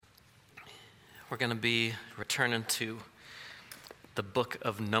We're going to be returning to the book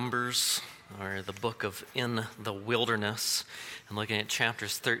of Numbers, or the book of In the Wilderness, and looking at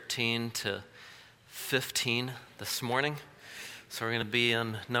chapters 13 to 15 this morning. So we're going to be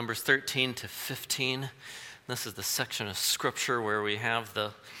in Numbers 13 to 15. This is the section of Scripture where we have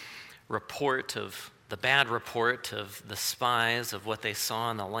the bad report of the spies, of what they saw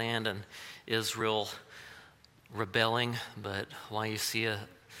in the land and Israel rebelling. But while you see a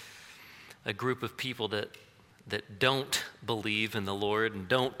group of people that don't believe in the Lord and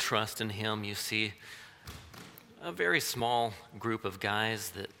don't trust in Him, you see a very small group of guys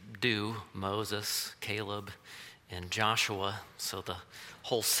that do, Moses, Caleb, and Joshua. So the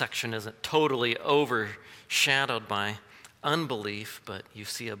whole section isn't totally overshadowed by unbelief, but you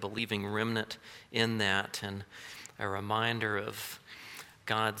see a believing remnant in that, and a reminder of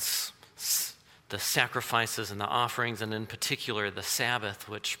the sacrifices and the offerings, and in particular the Sabbath,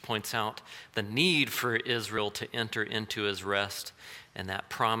 which points out the need for Israel to enter into His rest, and that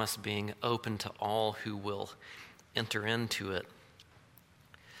promise being open to all who will enter into it.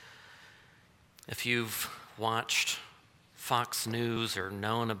 If you've watched Fox News or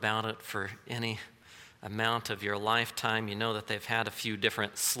known about it for any amount of your lifetime, you know that they've had a few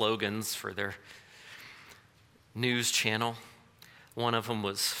different slogans for their news channel. One of them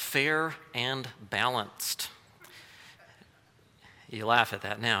was fair and balanced. You laugh at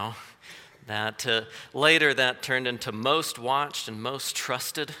that now. Later that turned into most watched and most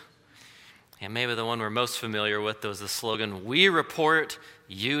trusted. And maybe the one we're most familiar with was the slogan, "We report,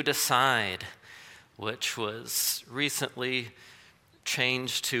 you decide," which was recently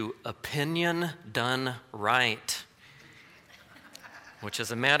changed to "opinion done right," which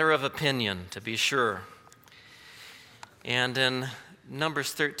is a matter of opinion, to be sure. And in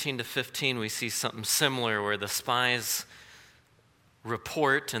Numbers 13 to 15, we see something similar where the spies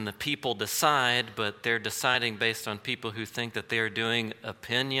report and the people decide, but they're deciding based on people who think that they are doing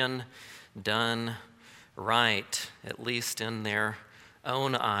opinion done right, at least in their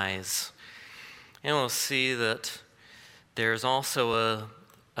own eyes. And we'll see that there's also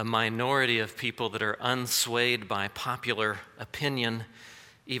a minority of people that are unswayed by popular opinion,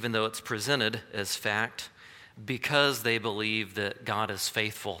 even though it's presented as fact, because they believe that God is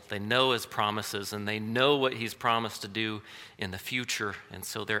faithful. They know His promises, and they know what He's promised to do in the future, and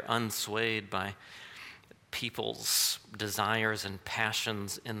so they're unswayed by people's desires and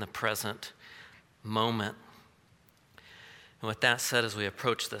passions in the present moment. And with that said, as we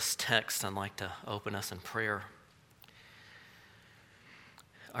approach this text, I'd like to open us in prayer.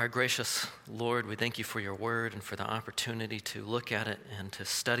 Our gracious Lord, we thank You for Your word and for the opportunity to look at it and to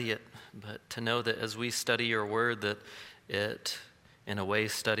study it, but to know that as we study Your word, that it in a way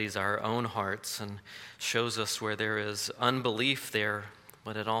studies our own hearts and shows us where there is unbelief there,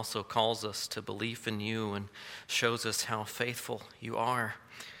 but it also calls us to belief in You and shows us how faithful You are.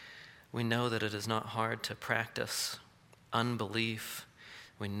 We know that it is not hard to practice unbelief.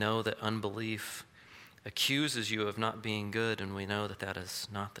 We know that unbelief accuses You of not being good, and we know that that is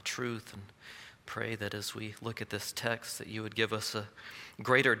not the truth. And pray that as we look at this text, that You would give us a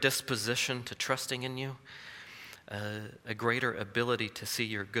greater disposition to trusting in You, a greater ability to see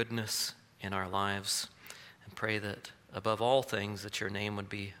Your goodness in our lives, and pray that above all things that Your name would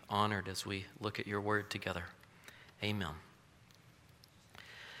be honored as we look at Your word together. Amen.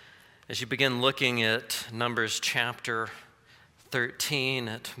 As you begin looking at Numbers chapter 13,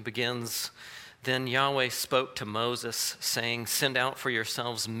 it begins, "Then Yahweh spoke to Moses, saying, 'Send out for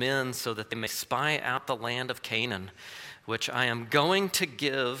yourselves men so that they may spy out the land of Canaan, which I am going to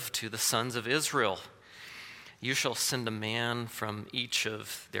give to the sons of Israel. You shall send a man from each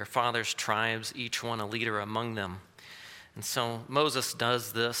of their father's tribes, each one a leader among them.'" And so Moses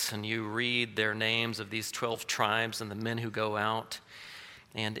does this, and you read their names of these 12 tribes and the men who go out.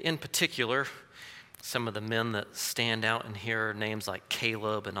 And in particular, some of the men that stand out in here are names like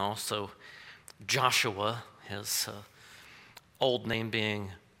Caleb and also Joshua, his old name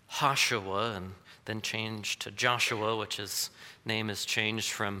being Hoshua, and then changed to Joshua, which his name is changed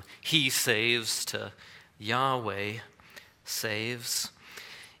from He Saves to Yahweh Saves.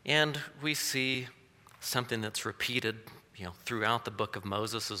 And we see something that's repeated, throughout the book of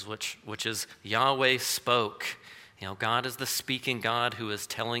Moses, which is Yahweh spoke. God is the speaking God who is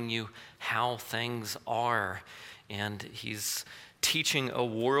telling you how things are, and He's teaching a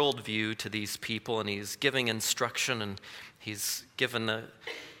worldview to these people, and He's giving instruction, and He's given a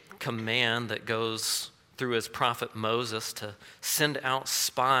command that goes through His prophet Moses to send out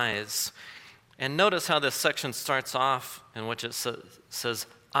spies. And notice how this section starts off in which it says,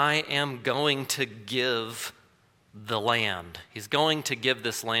 "I am going to give the land. He's going to give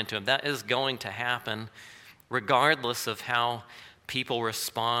this land to him. That is going to happen regardless of how people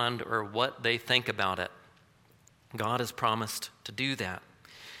respond or what they think about it. God has promised to do that.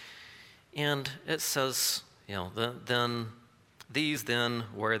 And it says, these then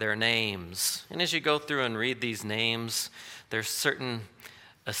were their names. And as you go through and read these names, there's certain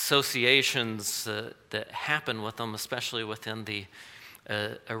associations that happen with them, especially within the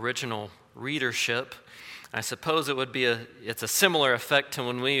original readership. I suppose it's a similar effect to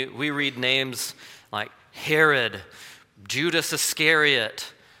when we read names like Herod, Judas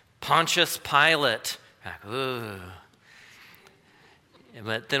Iscariot, Pontius Pilate. Like, ooh.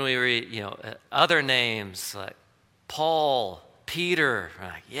 But then we read, other names like Paul, Peter.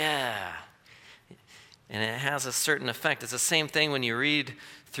 Like, yeah. And it has a certain effect. It's the same thing when you read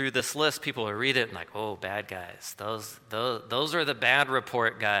through this list. People will read it and like, oh, bad guys. Those are the bad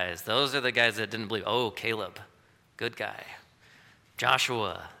report guys. Those are the guys that didn't believe. Oh, Caleb, good guy.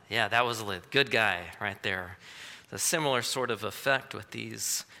 Joshua, yeah, that was a good guy right there. It's a similar sort of effect with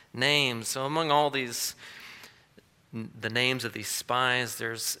these names. So among all the names of these spies,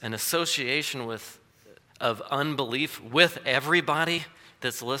 there's an association of unbelief with everybody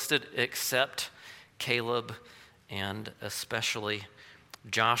that's listed except Caleb and especially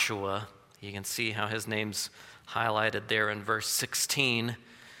Joshua. You can see how his name's highlighted there in verse 16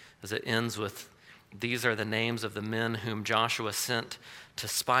 as it ends with, these are the names of the men whom Joshua sent to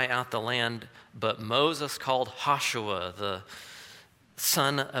spy out the land, but Moses called Hoshua, the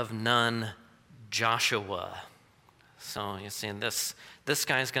son of Nun, Joshua. So you're seeing this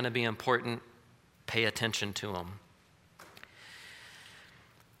guy's going to be important. Pay attention to him.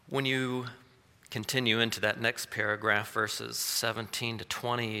 When you continue into that next paragraph, verses 17 to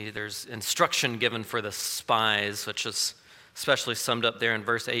 20, there's instruction given for the spies, which is especially summed up there in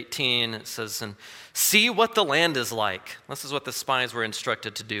verse 18. It says, and see what the land is like. This is what the spies were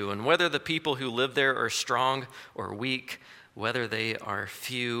instructed to do, and whether the people who live there are strong or weak, whether they are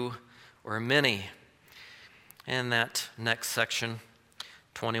few or many. In that next section,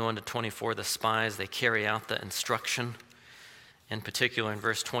 21 to 24, the spies, they carry out the instruction. In particular, in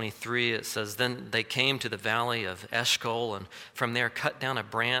verse 23, it says, then they came to the valley of Eshcol, and from there cut down a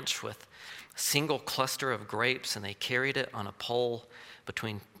branch with a single cluster of grapes, and they carried it on a pole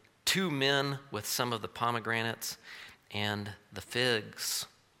between two men with some of the pomegranates and the figs.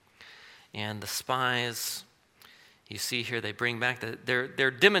 And the spies, you see here, they bring back,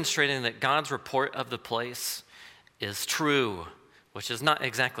 they're demonstrating that God's report of the place is true, which is not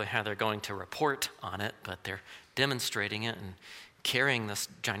exactly how they're going to report on it, but they're demonstrating it and carrying this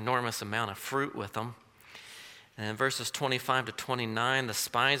ginormous amount of fruit with them. And in verses 25 to 29, the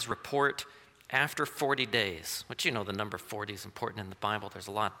spies report after 40 days, which the number 40 is important in the Bible. There's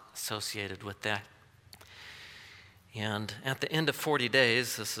a lot associated with that. And at the end of 40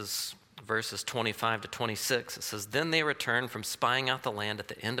 days, this is verses 25 to 26, it says, then they returned from spying out the land at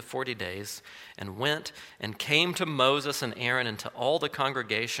the end of 40 days and went and came to Moses and Aaron and to all the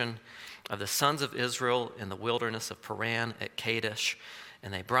congregation of the sons of Israel in the wilderness of Paran at Kadesh.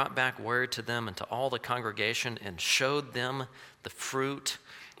 And they brought back word to them and to all the congregation and showed them the fruit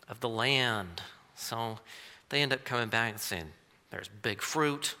of the land. So they end up coming back and saying, there's big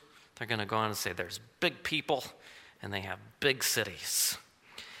fruit. They're going to go on and say, there's big people and they have big cities.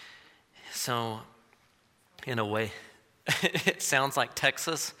 So, in a way, it sounds like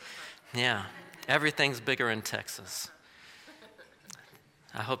Texas. Yeah, everything's bigger in Texas.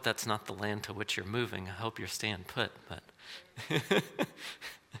 I hope that's not the land to which you're moving. I hope you're staying put. But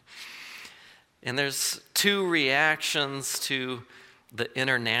and there's two reactions to the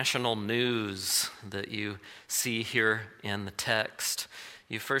international news that you see here in the text.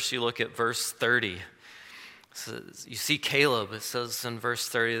 First, you look at verse 30. So you see Caleb, it says in verse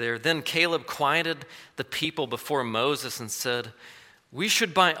 30 there, then Caleb quieted the people before Moses and said, we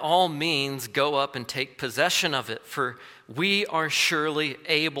should by all means go up and take possession of it, for we are surely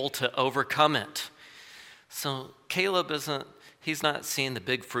able to overcome it. So Caleb he's not seeing the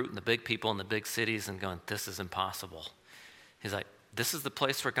big fruit and the big people and the big cities and going, this is impossible. He's like, this is the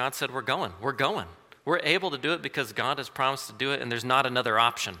place where God said we're going. We're going. We're able to do it because God has promised to do it, and there's not another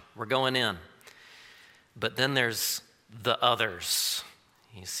option. We're going in. But then there's the others.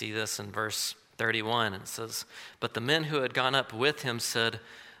 You see this in verse 31. It says, but the men who had gone up with him said,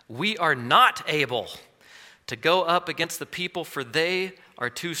 we are not able to go up against the people, for they are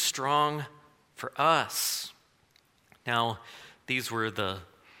too strong for us. Now, these were the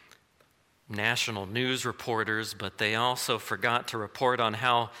national news reporters, but they also forgot to report on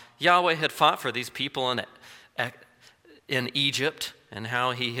how Yahweh had fought for these people in Egypt and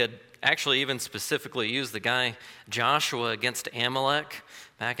how he had actually even specifically use the guy Joshua against Amalek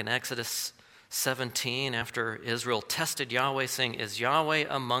back in Exodus 17 after Israel tested Yahweh, saying, "Is Yahweh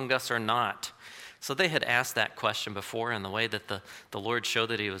among us or not?" So they had asked that question before, and the way that the Lord showed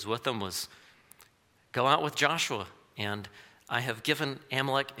that he was with them was, "Go out with Joshua, and I have given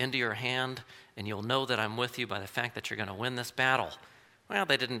Amalek into your hand, and you'll know that I'm with you by the fact that you're going to win this battle." Well,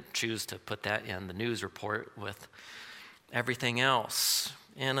 they didn't choose to put that in the news report with everything else.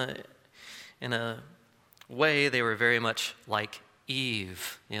 In a way, they were very much like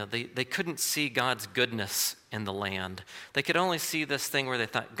Eve. They couldn't see God's goodness in the land. They could only see this thing where they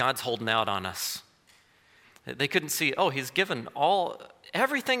thought, God's holding out on us. They couldn't see, he's given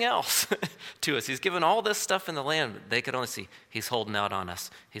everything else to us. He's given all this stuff in the land. But they could only see, he's holding out on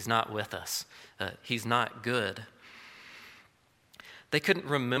us. He's not with us. He's not good. They couldn't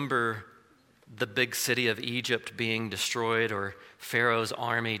remember the big city of Egypt being destroyed or Pharaoh's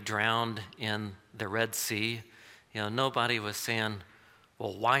army drowned in the Red Sea. Nobody was saying,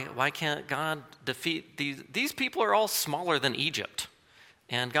 well, why can't God defeat these? These people are all smaller than Egypt.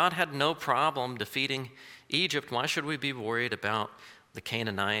 And God had no problem defeating Egypt. Why should we be worried about the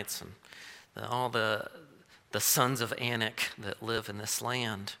Canaanites and all the sons of Anak that live in this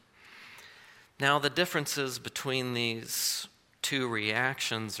land? Now, the differences between these two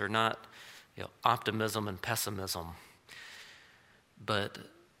reactions are not optimism and pessimism, but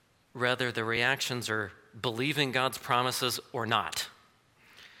rather the reactions are believing God's promises or not.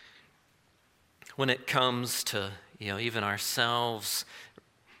 When it comes to even ourselves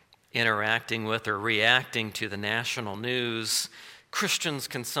interacting with or reacting to the national news, Christians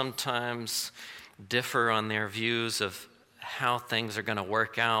can sometimes differ on their views of how things are going to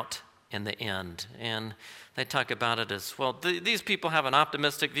work out in the end. And they talk about it as, well, these people have an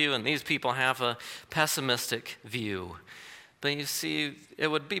optimistic view and these people have a pessimistic view. But you see, it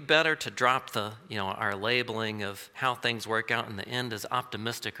would be better to drop our labeling of how things work out in the end as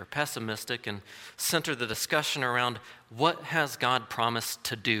optimistic or pessimistic and center the discussion around what has God promised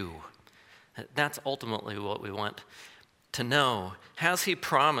to do. That's ultimately what we want to know. Has he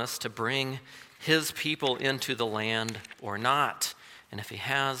promised to bring his people into the land or not? And if he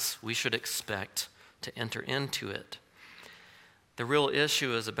has, we should expect to enter into it. The real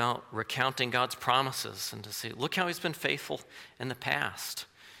issue is about recounting God's promises and to say, look how he's been faithful in the past.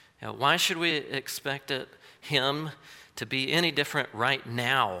 Why should we expect him to be any different right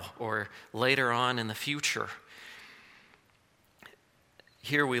now or later on in the future?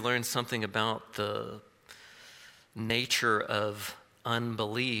 Here we learn something about the nature of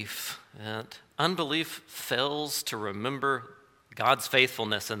unbelief. That unbelief fails to remember God's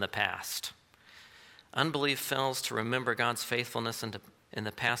faithfulness in the past. Unbelief fails to remember God's faithfulness in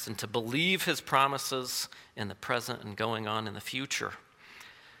the past and to believe his promises in the present and going on in the future.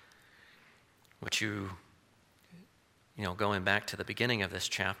 Which going back to the beginning of this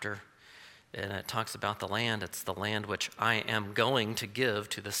chapter, and it talks about the land. It's the land which I am going to give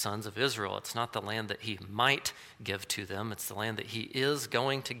to the sons of Israel. It's not the land that he might give to them. It's the land that he is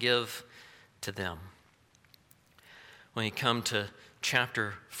going to give to them. When you come to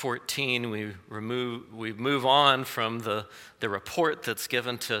chapter 14, we move on from the report that's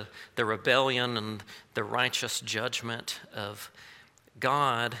given to the rebellion and the righteous judgment of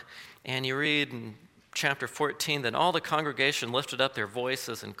God. And you read in chapter 14 that all the congregation lifted up their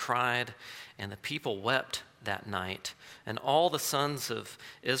voices and cried, and the people wept that night. And all the sons of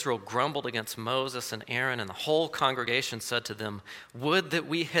Israel grumbled against Moses and Aaron, and the whole congregation said to them, "Would that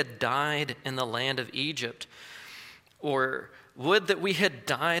we had died in the land of Egypt, or would that we had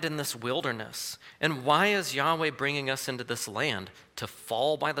died in this wilderness. And why is Yahweh bringing us into this land? To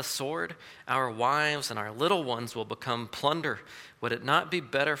fall by the sword? Our wives and our little ones will become plunder. Would it not be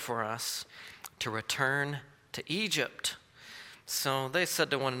better for us to return to Egypt?" So they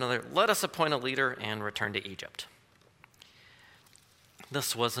said to one another, "Let us appoint a leader and return to Egypt."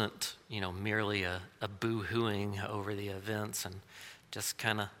 This wasn't, merely a boo-hooing over the events and just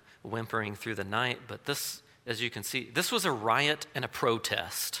kind of whimpering through the night, but this, as you can see, this was a riot and a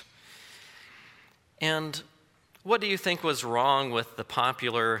protest. And what do you think was wrong with the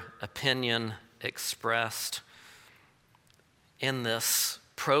popular opinion expressed in this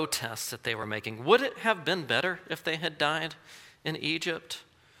protest that they were making? Would it have been better if they had died in Egypt?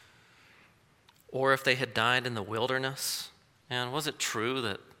 Or if they had died in the wilderness? And was it true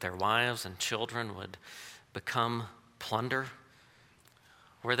that their wives and children would become plunder?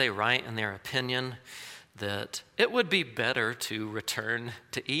 Were they right in their opinion that it would be better to return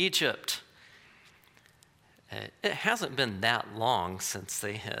to Egypt? It hasn't been that long since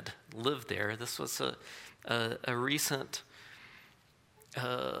they had lived there. This was a recent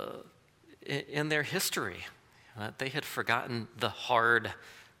in their history. They had forgotten the hard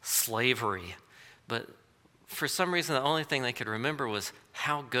slavery. But for some reason, the only thing they could remember was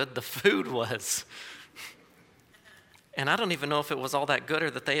how good the food was. And I don't even know if it was all that good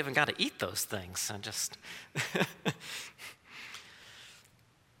or that they even got to eat those things. I just...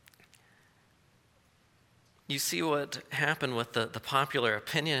 You see what happened with the popular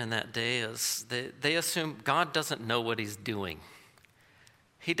opinion in that day is they assume God doesn't know what he's doing.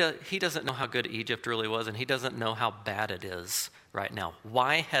 He doesn't know how good Egypt really was, and he doesn't know how bad it is right now.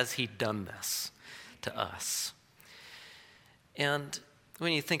 Why has he done this to us? And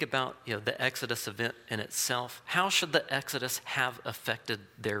when you think about the Exodus event in itself, how should the Exodus have affected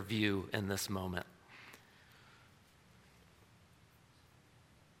their view in this moment?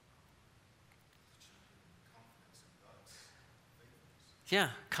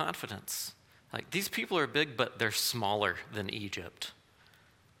 Yeah, confidence. Like, these people are big, but they're smaller than Egypt.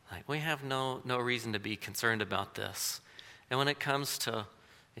 Like, we have no reason to be concerned about this. And when it comes to,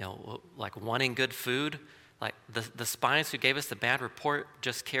 like wanting good food, like the spies who gave us the bad report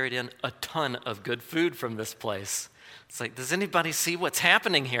just carried in a ton of good food from this place. It's like, does anybody see what's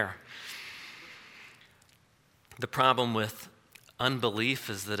happening here? The problem with unbelief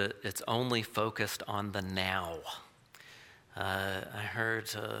is that it's only focused on the now. I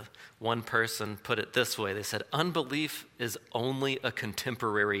heard one person put it this way. They said, unbelief is only a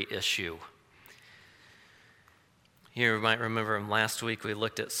contemporary issue. You might remember last week we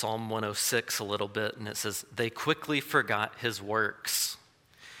looked at Psalm 106 a little bit, and it says, they quickly forgot his works.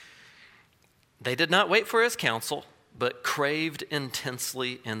 They did not wait for his counsel, but craved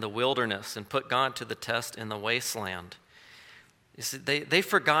intensely in the wilderness and put God to the test in the wasteland. You see, they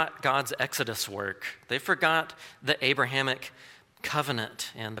forgot God's Exodus work. They forgot the Abrahamic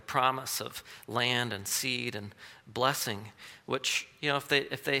covenant and the promise of land and seed and blessing, which,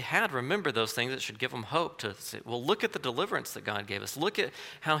 if they had remembered those things, it should give them hope to say, well, look at the deliverance that God gave us. Look at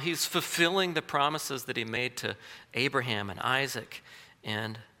how he's fulfilling the promises that he made to Abraham and Isaac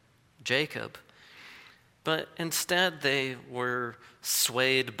and Jacob. But instead, they were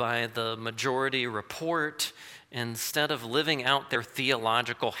swayed by the majority report instead of living out their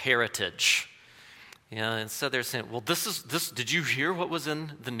theological heritage. Instead they're saying, well, this, did you hear what was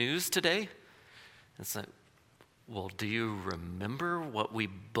in the news today? It's like, well, do you remember what we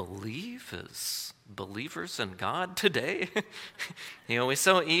believe as believers in God today? We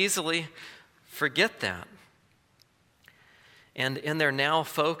so easily forget that. And in their now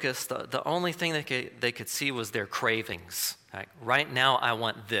focus, the only thing they could see was their cravings. Like, right now, I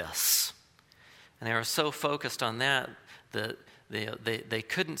want this. And they were so focused on that that they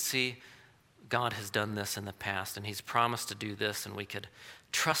couldn't see God has done this in the past, and he's promised to do this, and we could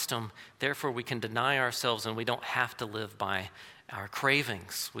trust him. Therefore, we can deny ourselves, and we don't have to live by our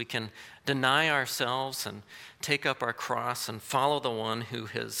cravings. We can deny ourselves and take up our cross and follow the one who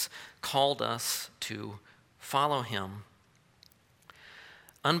has called us to follow him.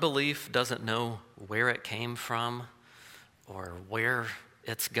 Unbelief doesn't know where it came from or where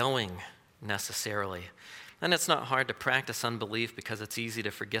it's going necessarily. And it's not hard to practice unbelief because it's easy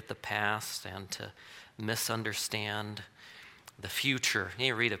to forget the past and to misunderstand the future.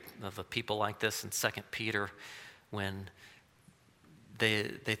 You read of people like this in 2 Peter when they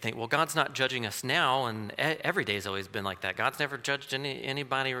think, well, God's not judging us now, and every day's always been like that. God's never judged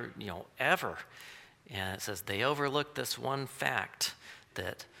anybody, ever. And it says they overlooked this one fact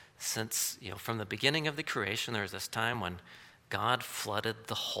that since, from the beginning of the creation, there was this time when God flooded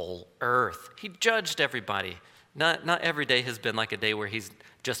the whole earth. He judged everybody. Not every day has been like a day where he's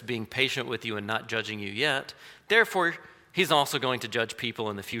just being patient with you and not judging you yet. Therefore, he's also going to judge people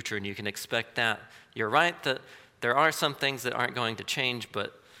in the future, and you can expect that. You're right that there are some things that aren't going to change,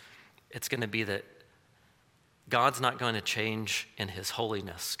 but it's going to be that God's not going to change in his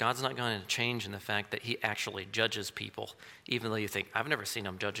holiness. God's not going to change in the fact that he actually judges people, even though you think, I've never seen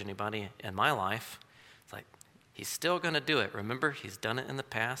him judge anybody in my life. It's like, he's still going to do it. Remember, he's done it in the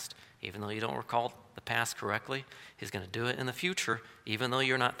past, even though you don't recall the past correctly. He's going to do it in the future, even though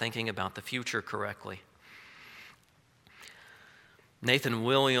you're not thinking about the future correctly. Nathan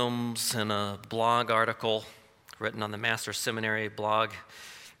Williams, in a blog article written on the Master's Seminary blog,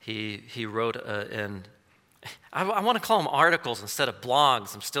 he wrote and I want to call them articles instead of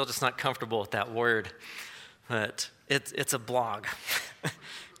blogs. I'm still just not comfortable with that word, but it's a blog.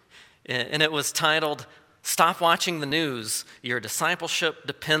 And it was titled, Stop Watching the News, Your Discipleship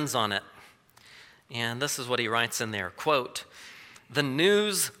Depends on It. And this is what he writes in there, quote, the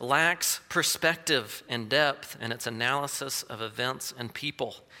news lacks perspective and depth in its analysis of events and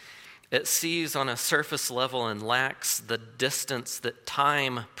people. It sees on a surface level and lacks the distance that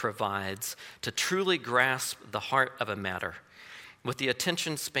time provides to truly grasp the heart of a matter. With the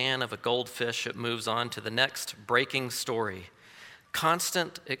attention span of a goldfish, it moves on to the next breaking story.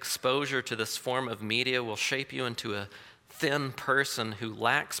 Constant exposure to this form of media will shape you into a thin person who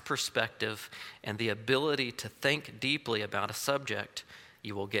lacks perspective and the ability to think deeply about a subject.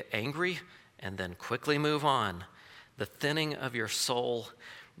 You will get angry and then quickly move on. The thinning of your soul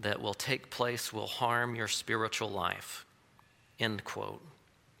that will take place will harm your spiritual life. End quote.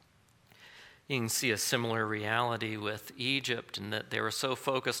 You can see a similar reality with Egypt in that they were so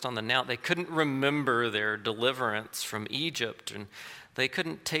focused on the now, they couldn't remember their deliverance from Egypt, and they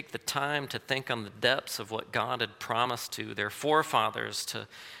couldn't take the time to think on the depths of what God had promised to their forefathers, to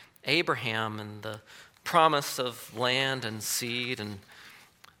Abraham, and the promise of land and seed and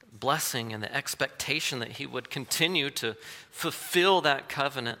blessing and the expectation that he would continue to fulfill that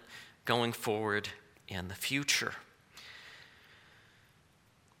covenant going forward in the future.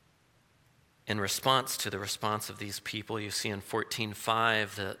 In response to the response of these people, you see in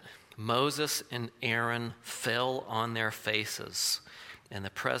 14:5 that Moses and Aaron fell on their faces in the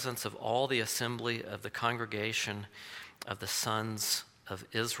presence of all the assembly of the congregation of the sons of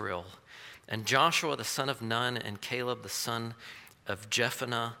Israel. And Joshua the son of Nun and Caleb the son of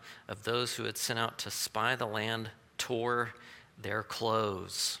Jephunneh, of those who had sent out to spy the land, tore their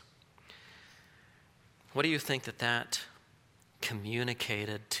clothes. What do you think that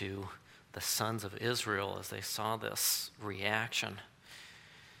communicated to the sons of Israel as they saw this reaction?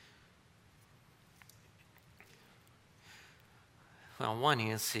 Well, one, you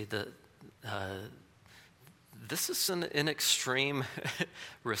can see that this is an extreme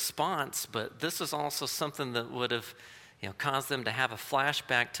response, but this is also something that would have caused them to have a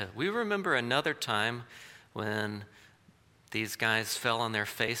flashback to, we remember another time when these guys fell on their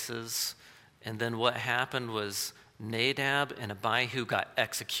faces, and then what happened was Nadab and Abihu got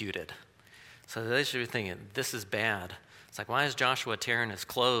executed. So they should be thinking, this is bad. It's like, why is Joshua tearing his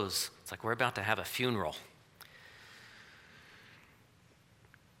clothes? It's like, we're about to have a funeral.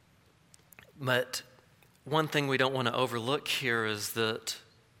 But one thing we don't want to overlook here is that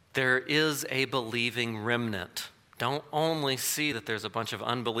there is a believing remnant. Don't only see that there's a bunch of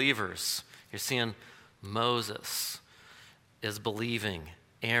unbelievers. You're seeing Moses is believing.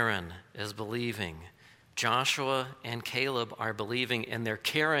 Aaron is believing. Joshua and Caleb are believing, and they're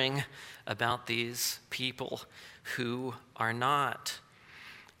caring about these people who are not.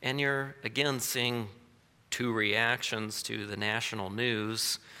 And you're, again, seeing two reactions to the national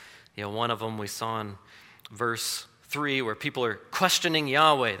news. One of them we saw in verse 3 where people are questioning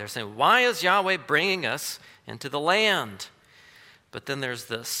Yahweh. They're saying, why is Yahweh bringing us into the land? But then there's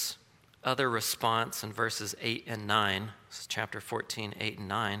this other response in verses 8 and 9. This is chapter 14, 8 and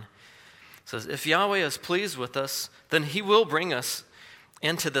 9. It says, if Yahweh is pleased with us, then he will bring us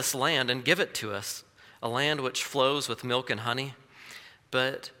into this land and give it to us, a land which flows with milk and honey.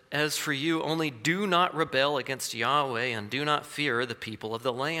 But as for you, only do not rebel against Yahweh and do not fear the people of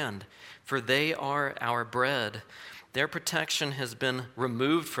the land, for they are our bread. Their protection has been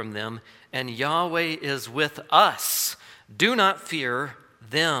removed from them, and Yahweh is with us. Do not fear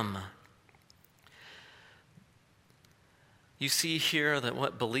them. You see here that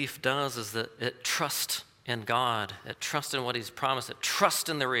what belief does is that it trusts in God. It trusts in what he's promised. It trusts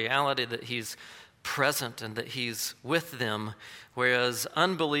in the reality that he's present and that he's with them, whereas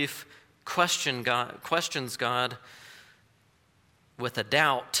unbelief questions God with a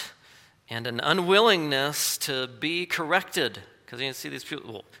doubt and an unwillingness to be corrected. Because you can see these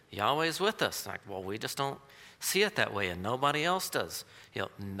people, well, Yahweh's with us. Like, well, we just don't see it that way, and nobody else does.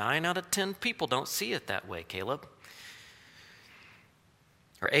 9 out of 10 people don't see it that way, Caleb.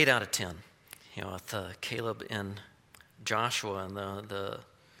 Or 8 out of 10. With Caleb and Joshua and the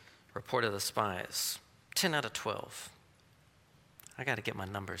report of the spies. 10 out of 12. I got to get my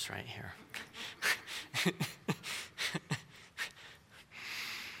numbers right here.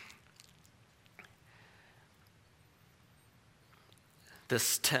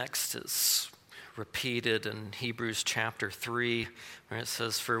 This text is repeated in Hebrews chapter 3, where it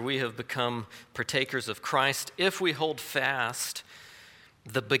says, for we have become partakers of Christ if we hold fast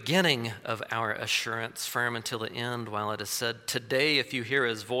the beginning of our assurance firm until the end, while it is said, today if you hear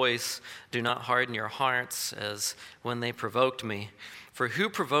his voice, do not harden your hearts as when they provoked me. For who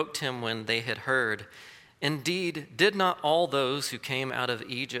provoked him when they had heard? Indeed, did not all those who came out of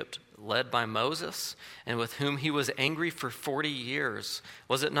Egypt led by Moses, and with whom he was angry for 40 years?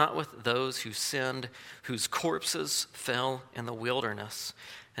 Was it not with those who sinned, whose corpses fell in the wilderness?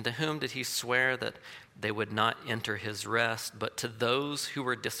 And to whom did he swear that they would not enter his rest, but to those who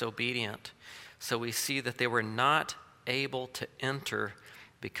were disobedient? So we see that they were not able to enter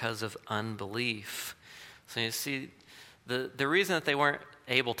because of unbelief. So you see, the reason that they weren't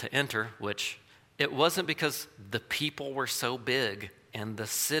able to enter, which it wasn't because the people were so big and the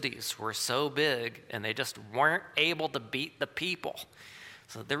cities were so big and they just weren't able to beat the people.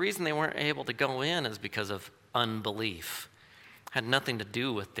 So the reason they weren't able to go in is because of unbelief. It had nothing to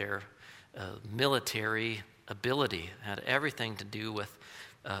do with their military ability. It had everything to do with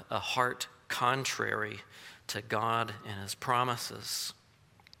a heart contrary to God and his promises.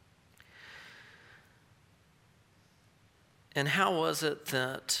 And how was it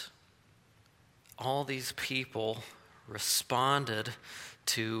that all these people responded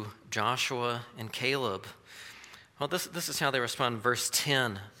to Joshua and Caleb? Well, this is how they respond. Verse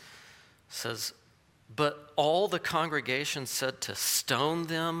 10 says, "But all the congregation said to stone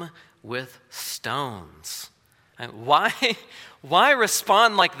them with stones." And why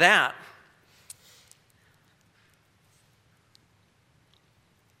respond like that?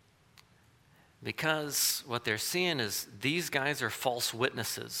 Because what they're seeing is these guys are false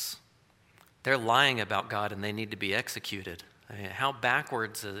witnesses. They're lying about God and they need to be executed. I mean, how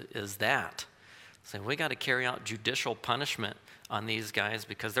backwards is that? So we got to carry out judicial punishment on these guys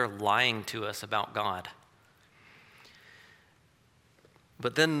because they're lying to us about God.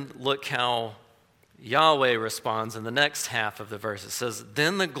 But then look how Yahweh responds in the next half of the verse. It says,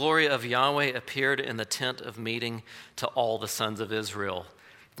 "Then the glory of Yahweh appeared in the tent of meeting to all the sons of Israel."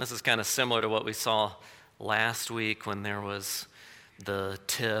 This is kind of similar to what we saw last week when there was the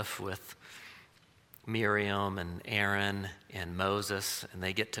tiff with Miriam and Aaron and Moses, and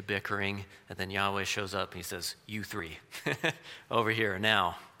they get to bickering, and then Yahweh shows up and he says, "You three, over here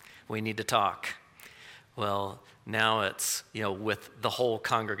now, we need to talk." Well, now it's, with the whole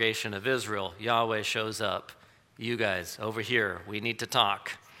congregation of Israel, Yahweh shows up. "You guys, over here, we need to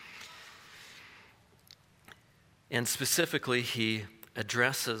talk." And specifically, he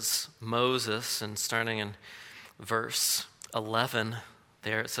addresses Moses, and starting in verse 11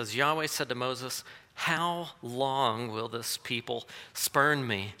 there, it says, "Yahweh said to Moses, 'How long will this people spurn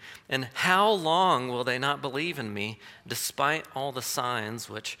me? And how long will they not believe in me, despite all the signs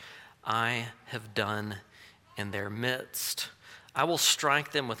which I have done in their midst? I will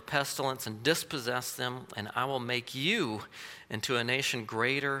strike them with pestilence and dispossess them, and I will make you into a nation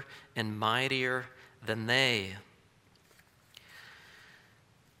greater and mightier than they.'"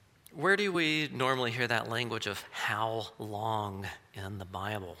 Where do we normally hear that language of "how long" in the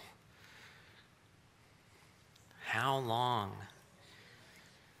Bible? How long?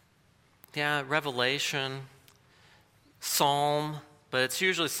 Yeah, Revelation, Psalm, but it's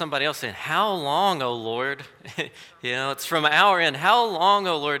usually somebody else saying, "How long, O Lord?" It's from our end. How long,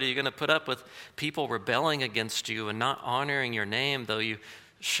 O Lord, are you going to put up with people rebelling against you and not honoring your name, though you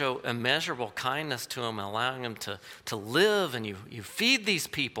show immeasurable kindness to them, allowing them to live, and you feed these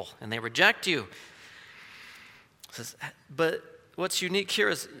people, and they reject you? But what's unique here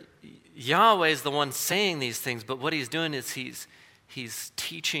is Yahweh is the one saying these things, but what he's doing is he's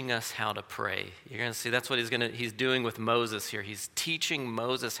teaching us how to pray. You're going to see that's what he's doing with Moses here. He's teaching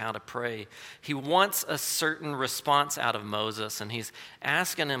Moses how to pray. He wants a certain response out of Moses, and he's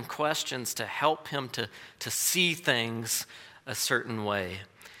asking him questions to help him to see things a certain way.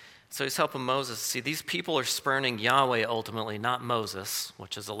 So he's helping Moses see these people are spurning Yahweh ultimately, not Moses,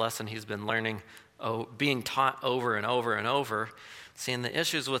 which is a lesson he's been learning, being taught over and over and over. Seeing the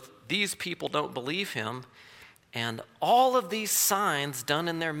issues with these people don't believe him, and all of these signs done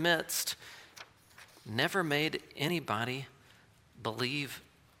in their midst never made anybody believe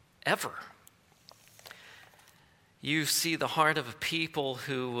ever. You see the heart of a people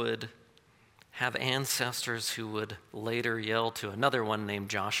who would have ancestors who would later yell to another one named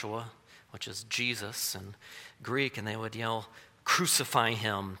Joshua, which is Jesus in Greek, and they would yell, "Crucify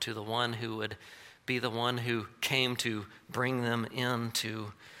him," to the one who would be the one who came to bring them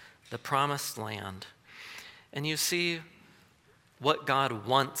into the promised land. And you see what God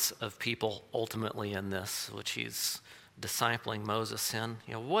wants of people ultimately in this, which he's discipling Moses in.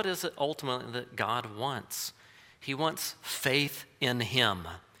 What is it ultimately that God wants? He wants faith in him.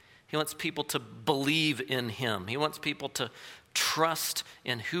 He wants people to believe in him. He wants people to trust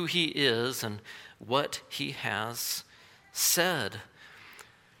in who he is and what he has said.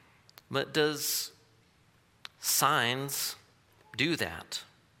 But does signs do that?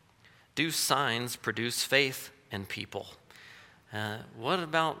 Do signs produce faith in people? What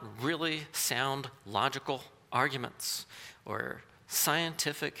about really sound logical arguments or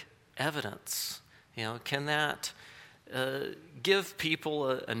scientific evidence? Can that give people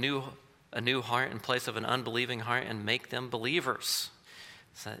a new heart in place of an unbelieving heart and make them believers?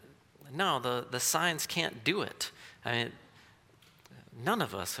 No, the science can't do it. I mean, none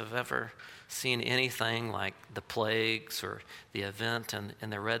of us have ever seen anything like the plagues or the event in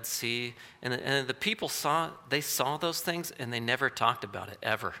the Red Sea. And the people saw those things and they never talked about it,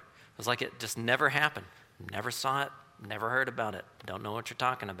 ever. It was like it just never happened. Never saw it, never heard about it, don't know what you're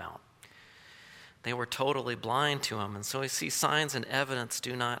talking about. They were totally blind to him. And so we see signs and evidence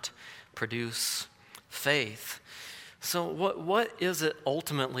do not produce faith. So what is it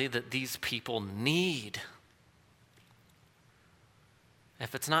ultimately that these people need?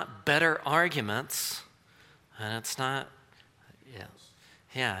 If it's not better arguments, and it's not,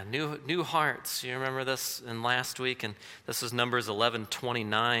 new hearts. You remember this in last week, and this is Numbers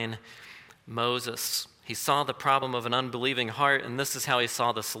 11:29. Moses, he saw the problem of an unbelieving heart, and this is how he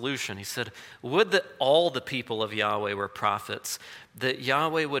saw the solution. He said, would that all the people of Yahweh were prophets, that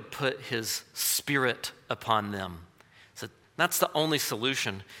Yahweh would put his spirit upon them. So that's the only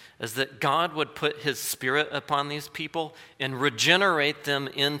solution, is that God would put his spirit upon these people and regenerate them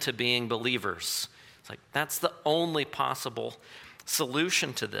into being believers. It's like that's the only possible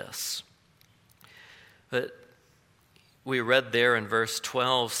solution to this. But we read there in verse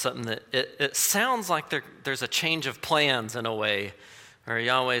 12 something that it sounds like there's a change of plans in a way, where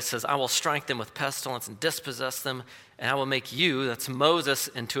Yahweh says, I will strike them with pestilence and dispossess them, and I will make you, that's Moses,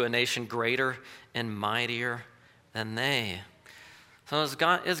 into a nation greater and mightier than they. So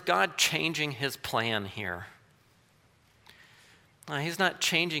is God changing his plan here? He's not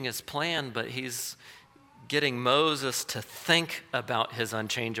changing his plan, but he's getting Moses to think about his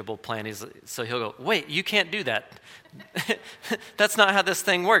unchangeable plan. So he'll go, wait, you can't do that. That's not how this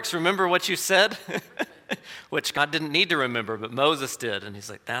thing works. Remember what you said? Which God didn't need to remember, but Moses did. And he's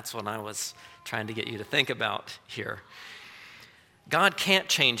like, that's what I was trying to get you to think about here. God can't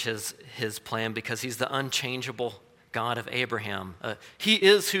change his plan because he's the unchangeable God of Abraham. He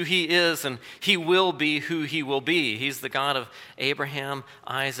is who he is, and he will be who he will be. He's the God of Abraham,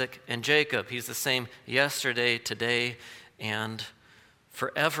 Isaac, and Jacob. He's the same yesterday, today, and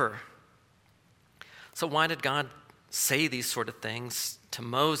forever. So why did God say these sort of things to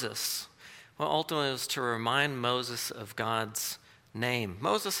Moses? Well, ultimately it was to remind Moses of God's name.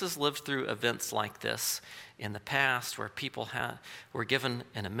 Moses has lived through events like this in the past where people were given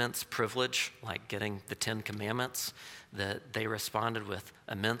an immense privilege, like getting the 10 Commandments, that they responded with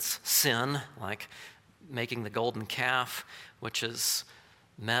immense sin, like making the golden calf, which is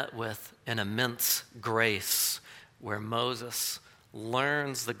met with an immense grace, where Moses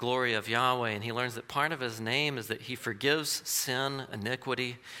learns the glory of Yahweh, and he learns that part of his name is that he forgives sin,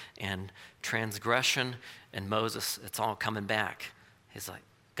 iniquity, and transgression. And Moses, it's all coming back. He's like,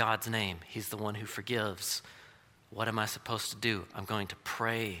 God's name, he's the one who forgives. What am I supposed to do? I'm going to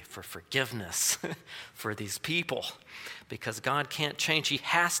pray for forgiveness for these people, because God can't change. He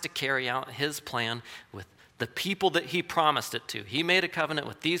has to carry out his plan with the people that he promised it to. He made a covenant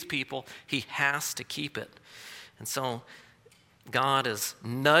with these people. He has to keep it. And so God is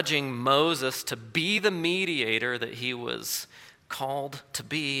nudging Moses to be the mediator that he was called to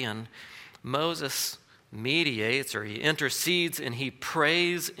be. And Moses mediates, or he intercedes, and he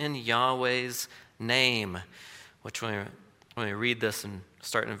prays in Yahweh's name, which when we read this and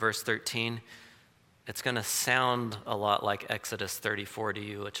start in verse 13, it's going to sound a lot like Exodus 34 to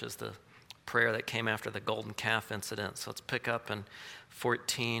you, which is the prayer that came after the golden calf incident. So let's pick up in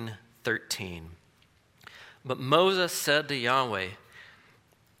 14:13. But Moses said to Yahweh,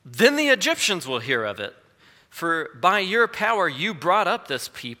 then the Egyptians will hear of it, for by your power you brought up this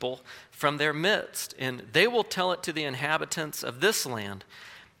people from their midst, and they will tell it to the inhabitants of this land.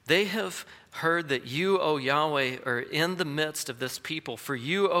 They have heard that you, O Yahweh, are in the midst of this people, for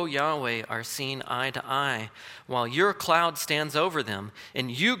you, O Yahweh, are seen eye to eye, while your cloud stands over them, and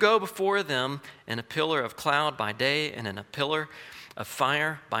you go before them in a pillar of cloud by day and in a pillar of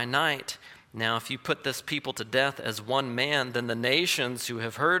fire by night. Now, if you put this people to death as one man, then the nations who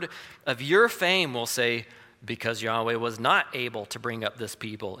have heard of your fame will say, because Yahweh was not able to bring up this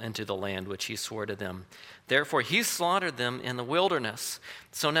people into the land which he swore to them. Therefore, he slaughtered them in the wilderness.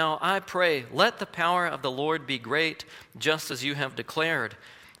 So now I pray, let the power of the Lord be great, just as you have declared.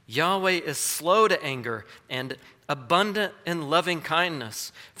 Yahweh is slow to anger and abundant in loving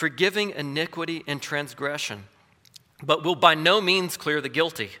kindness, forgiving iniquity and transgression, but will by no means clear the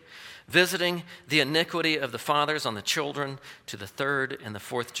guilty, visiting the iniquity of the fathers on the children to the third and the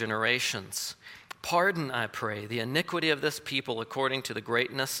fourth generations. Pardon, I pray, the iniquity of this people according to the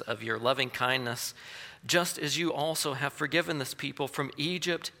greatness of your loving kindness, just as you also have forgiven this people from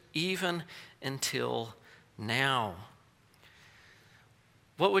Egypt even until now.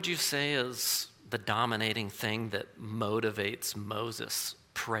 What would you say is the dominating thing that motivates Moses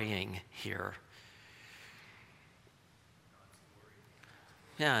praying here?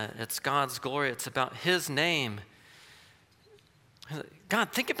 Yeah, it's God's glory. It's about his name.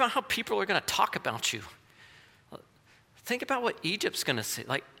 God, think about how people are going to talk about you. Think about what Egypt's going to say.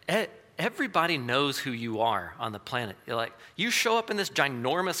 Like, everybody knows who you are on the planet. You're like, you show up in this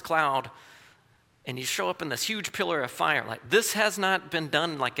ginormous cloud and you show up in this huge pillar of fire. Like, this has not been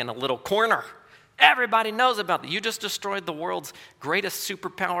done like in a little corner. Everybody knows about it. You just destroyed the world's greatest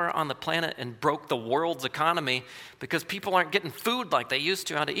superpower on the planet and broke the world's economy because people aren't getting food like they used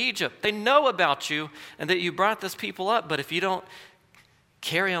to out of Egypt. They know about you and that you brought this people up, but if you don't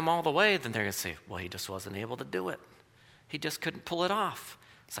carry them all the way, then they're going to say, well, he just wasn't able to do it. He just couldn't pull it off.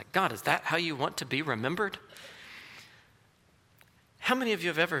 It's like, God, is that how you want to be remembered? How many of you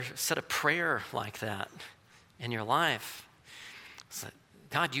have ever said a prayer like that in your life? It's like,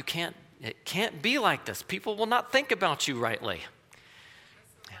 God, it can't be like this. People will not think about you rightly. This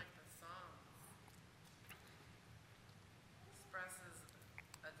is like the Psalms. Expresses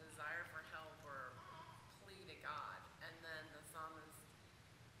a desire for help or plea to God, and then the psalmist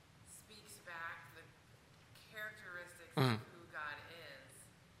speaks back the characteristics of who God is,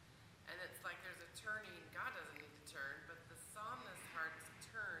 and it's like there's a turning. God doesn't need to turn, but the psalmist's heart is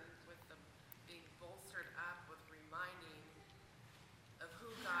turned with the being bolstered up with reminding of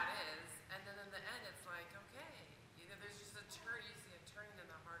who God is. And then in the end, it's like, okay, there's just a turn. You see a turning in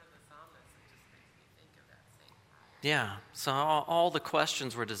the heart of the psalmist. It just makes me think of that same. Yeah, so all the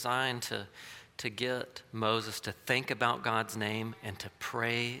questions were designed to get Moses to think about God's name and to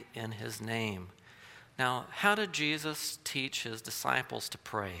pray in his name. Now, how did Jesus teach his disciples to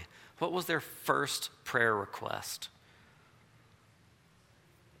pray? What was their first prayer request?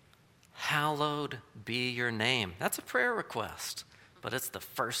 Hallowed be your name. That's a prayer request, but it's the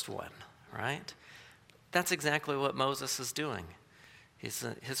first one, right? That's exactly what Moses is doing.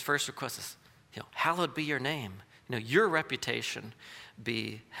 His first request is, hallowed be your name. Your reputation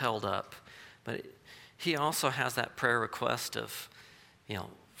be held up. But he also has that prayer request of,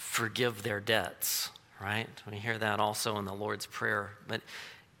 forgive their debts, right? We hear that also in the Lord's Prayer. But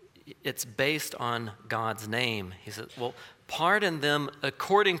it's based on God's name. He says, well, pardon them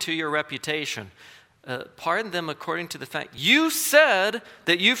according to your reputation. Pardon them according to the fact you said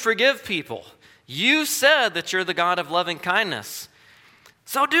that you forgive people. You said that you're the God of loving kindness.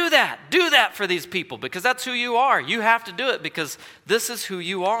 So do that. Do that for these people because that's who you are. You have to do it because this is who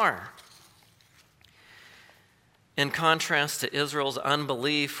you are. In contrast to Israel's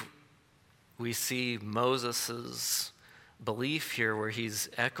unbelief, we see Moses' belief here where he's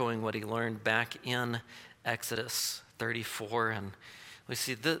echoing what he learned back in Exodus 34. And we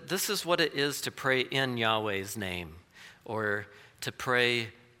see this is what it is to pray in Yahweh's name or to pray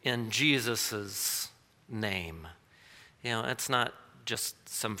in Jesus' name. It's not just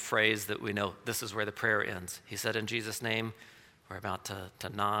some phrase that we know this is where the prayer ends. He said in Jesus' name, we're about to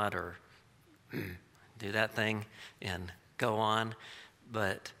nod or do that thing and go on.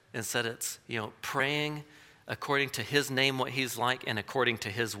 But instead it's, praying according to his name, what he's like, and according to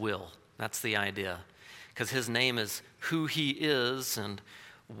his will. That's the idea. Because his name is who he is and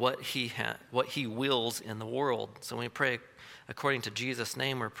what he wills in the world. So when we pray according to Jesus'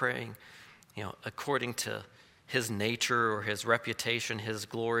 name, we're praying, according to his nature or his reputation, his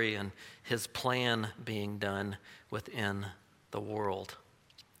glory, and his plan being done within the world.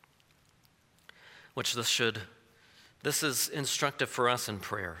 This is instructive for us in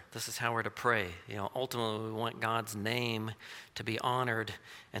prayer. This is how we're to pray. Ultimately we want God's name to be honored,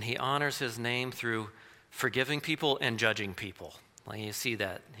 and he honors his name through forgiving people and judging people. Like you see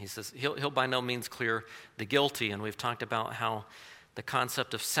that. He says he'll by no means clear the guilty, and we've talked about how the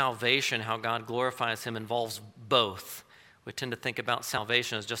concept of salvation, how God glorifies him, involves both. We tend to think about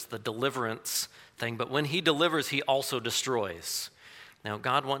salvation as just the deliverance thing, but when he delivers, he also destroys. Now,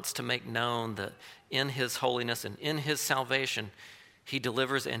 God wants to make known that in his holiness and in his salvation, he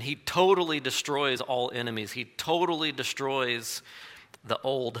delivers and he totally destroys all enemies. He totally destroys the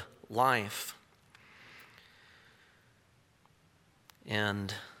old life.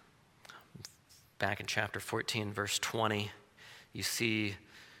 And back in chapter 14, verse 20, you see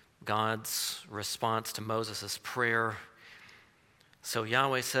God's response to Moses' prayer. So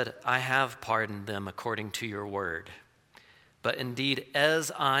Yahweh said, I have pardoned them according to your word. But indeed,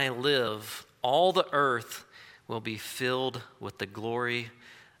 as I live, all the earth will be filled with the glory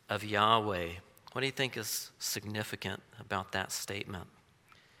of Yahweh. What do you think is significant about that statement?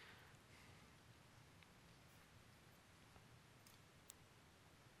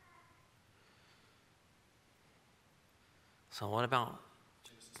 So what about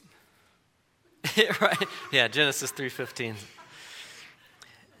right? Yeah, Genesis 3:15.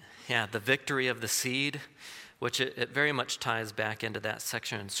 Yeah, the victory of the seed, which it very much ties back into that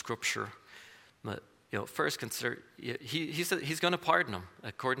section in Scripture. But first consider he said he's going to pardon them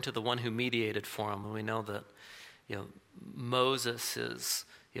according to the one who mediated for them, and we know that Moses is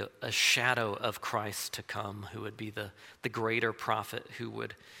a shadow of Christ to come, who would be the greater prophet who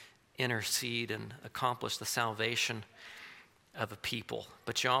would intercede and accomplish the salvation of a people.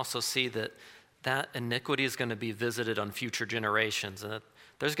 But you also see that iniquity is going to be visited on future generations, and that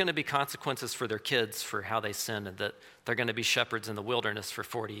there's going to be consequences for their kids for how they sinned, and that they're going to be shepherds in the wilderness for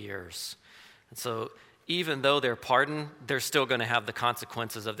 40 years. And so even though they're pardoned, they're still going to have the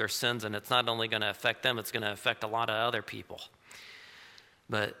consequences of their sins, and it's not only going to affect them, it's going to affect a lot of other people.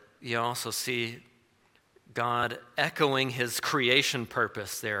 But you also see God echoing his creation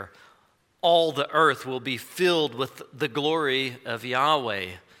purpose there. All the earth will be filled with the glory of Yahweh.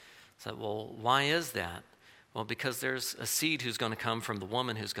 So, well, why is that? Well, because there's a seed who's going to come from the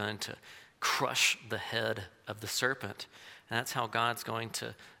woman who's going to crush the head of the serpent. And that's how God's going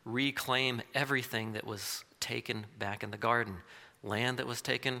to reclaim everything that was taken back in the garden. Land that was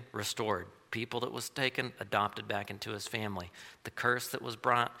taken, restored. People that was taken, adopted back into his family. The curse that was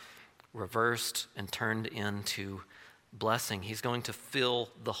brought, reversed and turned into blessing. He's going to fill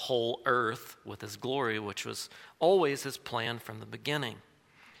the whole earth with his glory, which was always his plan from the beginning.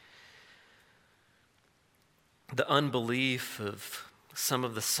 The unbelief of some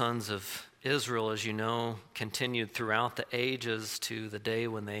of the sons of Israel, as you know, continued throughout the ages to the day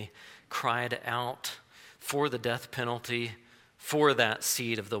when they cried out for the death penalty for that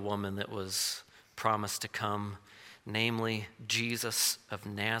seed of the woman that was promised to come, namely Jesus of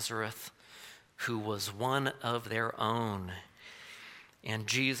Nazareth, who was one of their own. And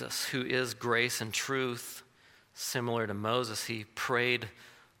Jesus, who is grace and truth, similar to Moses, he prayed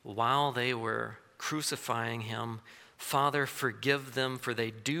while they were crucifying him, "Father, forgive them, for they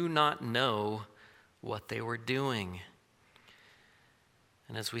do not know what they were doing."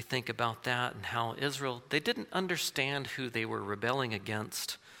 And as we think about that and how Israel, they didn't understand who they were rebelling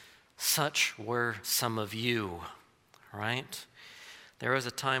against, such were some of you, right? There was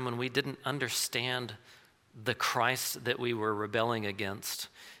a time when we didn't understand the Christ that we were rebelling against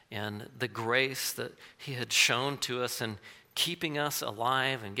and the grace that he had shown to us in keeping us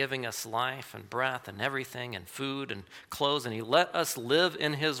alive and giving us life and breath and everything and food and clothes. And he let us live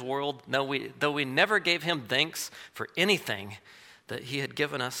in his world, though we never gave him thanks for anything that he had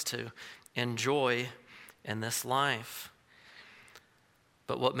given us to enjoy in this life.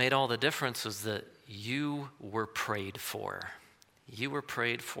 But what made all the difference was that you were prayed for. You were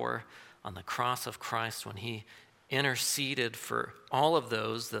prayed for on the cross of Christ when he interceded for all of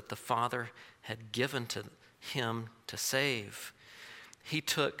those that the Father had given to him to save. He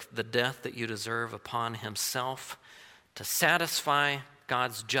took the death that you deserve upon himself to satisfy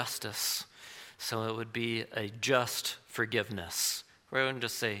God's justice, so it would be a just forgiveness. We wouldn't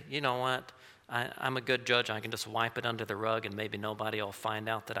just say, you know what, I'm a good judge, I can just wipe it under the rug and maybe nobody will find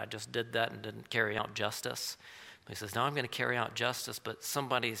out that I just did that and didn't carry out justice. He says, no, I'm going to carry out justice, but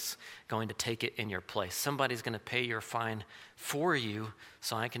somebody's going to take it in your place. Somebody's going to pay your fine for you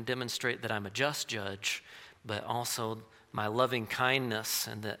so I can demonstrate that I'm a just judge, but also my loving kindness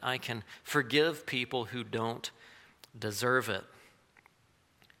and that I can forgive people who don't deserve it.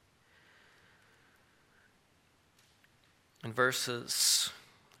 In verses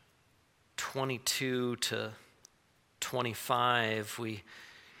 22 to 25,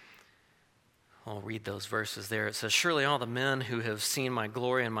 I'll read those verses there. It says, "Surely all the men who have seen my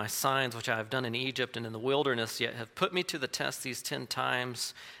glory and my signs, which I have done in Egypt and in the wilderness, yet have put me to the test these 10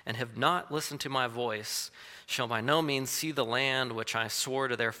 times, and have not listened to my voice, shall by no means see the land which I swore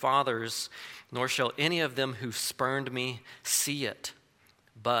to their fathers, nor shall any of them who spurned me see it.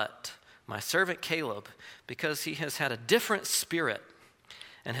 But my servant Caleb, because he has had a different spirit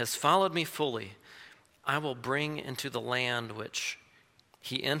and has followed me fully, I will bring into the land which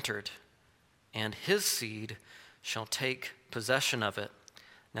he entered, and his seed shall take possession of it.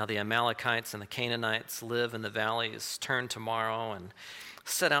 Now the Amalekites and the Canaanites live in the valleys. Turn tomorrow and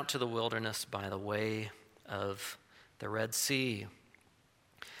set out to the wilderness by the way of the Red Sea."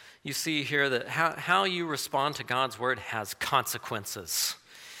 You see here that how you respond to God's word has consequences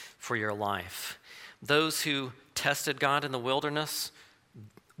for your life. Those who tested God in the wilderness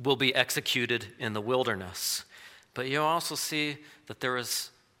will be executed in the wilderness. But you also see that there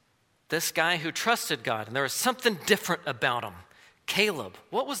is this guy who trusted God, and there was something different about him. Caleb,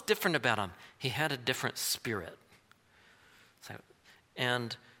 what was different about him? He had a different spirit.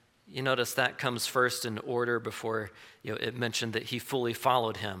 And you notice that comes first in order before it mentioned that he fully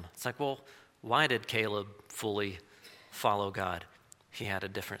followed him. It's like, well, why did Caleb fully follow God? He had a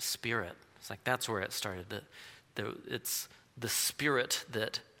different spirit. It's like that's where it started. It's the spirit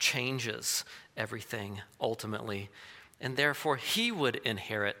that changes everything ultimately. And therefore, he would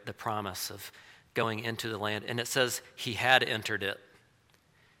inherit the promise of going into the land. And it says he had entered it.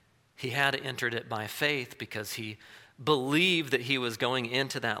 He had entered it by faith because he believed that he was going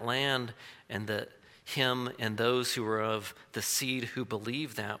into that land, and that him and those who were of the seed who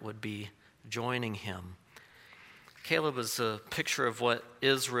believed that would be joining him. Caleb is a picture of what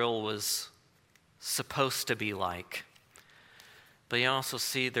Israel was supposed to be like. But you also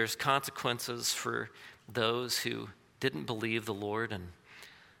see there's consequences for those who didn't believe the Lord and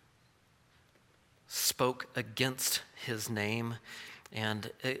spoke against his name.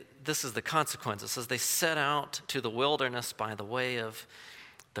 And this is the consequence. It says they set out to the wilderness by the way of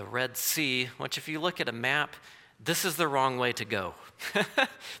the Red Sea, which if you look at a map, this is the wrong way to go.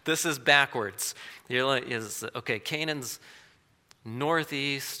 This is backwards. You're like, okay, Canaan's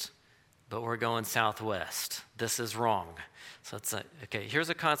northeast, but we're going southwest. This is wrong. So it's like, okay, here's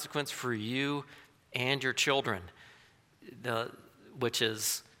a consequence for you and your children, which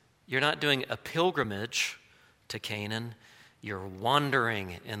is you're not doing a pilgrimage to Canaan. You're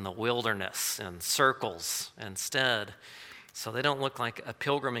wandering in the wilderness in circles instead. So they don't look like a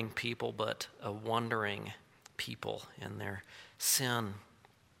pilgriming people, but a wandering people in their sin.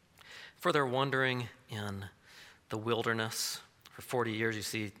 For their wandering in the wilderness for 40 years, you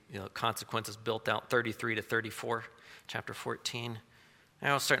see consequences built out 33 to 34, chapter 14.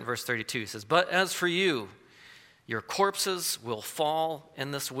 Now I'll start in verse 32. He says, "But as for you, your corpses will fall in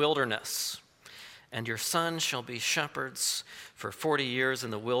this wilderness, and your sons shall be shepherds for 40 years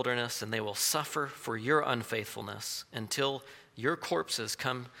in the wilderness, and they will suffer for your unfaithfulness until your corpses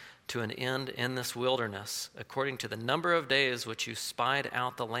come to an end in this wilderness, according to the number of days which you spied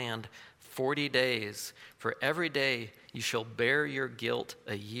out the land, 40 days. For every day you shall bear your guilt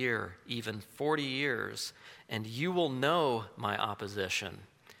a year, even 40 years, and you will know my opposition."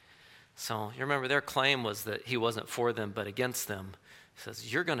 So you remember their claim was that he wasn't for them but against them. He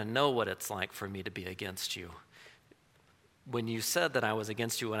says, you're going to know what it's like for me to be against you. When you said that I was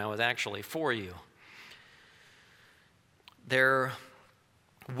against you when I was actually for you. Their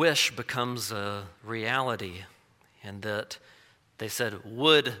wish becomes a reality, and that they said,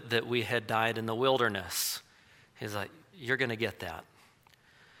 would that we had died in the wilderness. He's like, you're going to get that.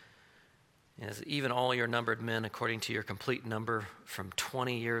 As even all your numbered men, according to your complete number, from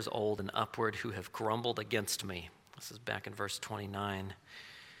 20 years old and upward, who have grumbled against me. This is back in verse 29.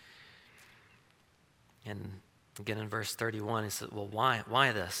 And again in verse 31, he says, well,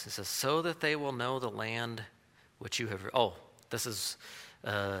 why this? He says, so that they will know the land which you have... Oh, this is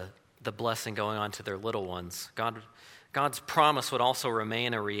the blessing going on to their little ones. God's promise would also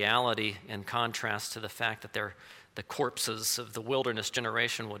remain a reality in contrast to the fact that the corpses of the wilderness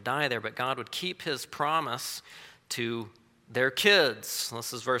generation would die there, but God would keep his promise to their kids.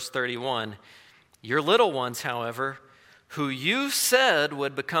 This is verse 31. Your little ones, however, who you said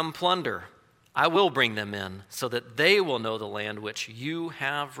would become plunder, I will bring them in so that they will know the land which you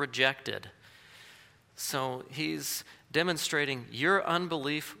have rejected. So he's demonstrating your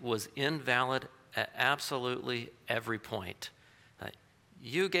unbelief was invalid at absolutely every point.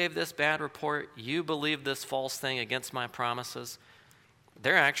 You gave this bad report. You believed this false thing against my promises.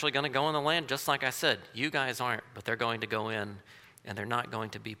 They're actually going to go in the land just like I said. You guys aren't, but they're going to go in, and they're not going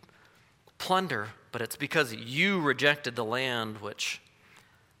to be plunder, but it's because you rejected the land which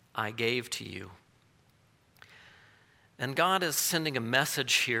I gave to you. And God is sending a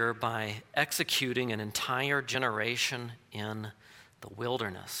message here by executing an entire generation in the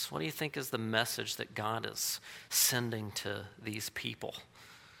wilderness. What do you think is the message that God is sending to these people?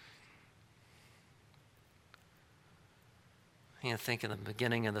 I think in the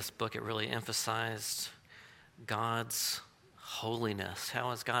beginning of this book, it really emphasized God's holiness.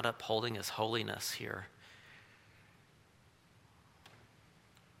 How is God upholding his holiness here?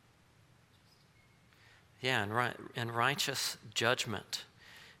 Yeah, and righteous judgment.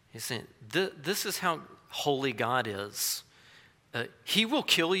 He's saying, this is how holy God is. He will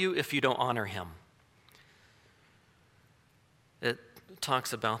kill you if you don't honor him. It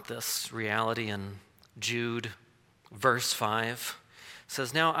talks about this reality in Jude, verse 5. It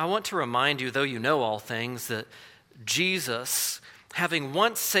says, now I want to remind you, though you know all things, that Jesus, having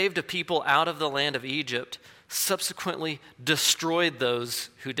once saved a people out of the land of Egypt, subsequently destroyed those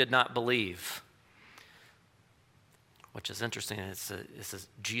who did not believe. Which is interesting. It says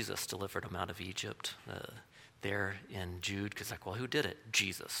Jesus delivered them out of Egypt there in Jude. Because like, well, who did it?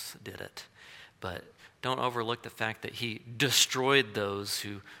 Jesus did it. But don't overlook the fact that he destroyed those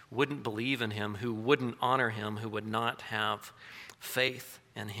who wouldn't believe in him, who wouldn't honor him, who would not have faith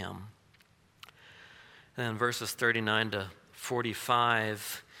in him. And then verses 39 to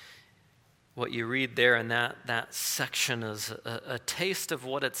 45, what you read there in that section is a taste of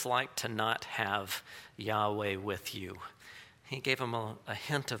what it's like to not have Yahweh with you. He gave him a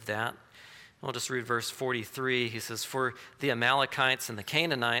hint of that. We'll just read verse 43. He says, "For the Amalekites and the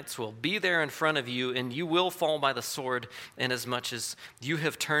Canaanites will be there in front of you, and you will fall by the sword, inasmuch as you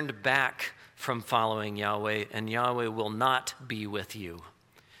have turned back from following Yahweh, and Yahweh will not be with you."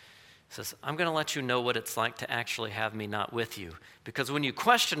 He says, I'm going to let you know what it's like to actually have me not with you. Because when you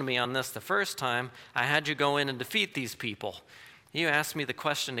questioned me on this the first time, I had you go in and defeat these people. You asked me the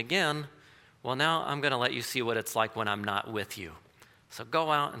question again. Well, now I'm going to let you see what it's like when I'm not with you. So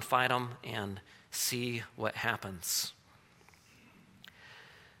go out and fight them and see what happens.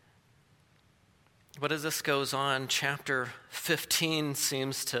 But as this goes on, chapter 15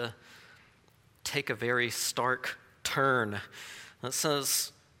 seems to take a very stark turn. It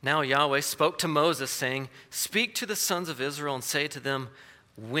says, "Now Yahweh spoke to Moses, saying, 'Speak to the sons of Israel and say to them,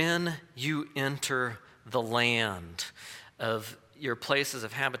 when you enter the land of your places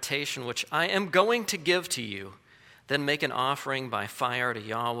of habitation, which I am going to give to you, then make an offering by fire to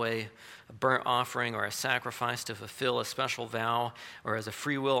Yahweh, a burnt offering or a sacrifice to fulfill a special vow, or as a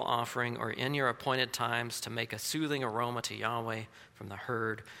freewill offering, or in your appointed times to make a soothing aroma to Yahweh from the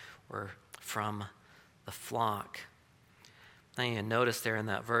herd or from the flock.'" Now you notice there in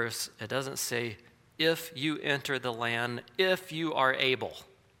that verse, it doesn't say, if you enter the land, if you are able.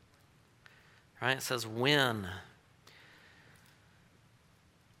 Right? It says when.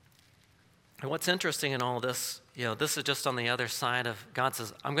 And what's interesting in all this, this is just on the other side of God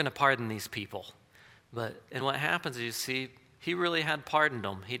says, I'm going to pardon these people. And what happens is you see, he really had pardoned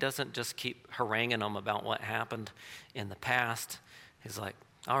them. He doesn't just keep haranguing them about what happened in the past. He's like,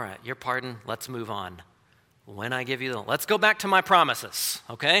 all right, you're pardoned, let's move on. When I give you let's go back to my promises,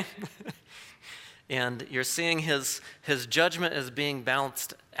 okay? And you're seeing his judgment is being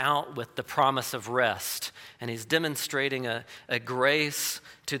balanced out with the promise of rest. And he's demonstrating a grace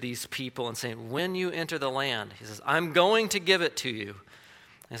to these people and saying, when you enter the land, he says, I'm going to give it to you.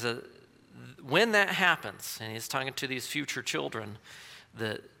 He says, when that happens, and he's talking to these future children,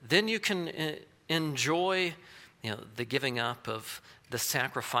 then you can enjoy the giving up of the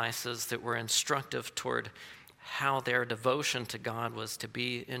sacrifices that were instructive toward how their devotion to God was to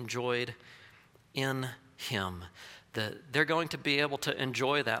be enjoyed in him. They're going to be able to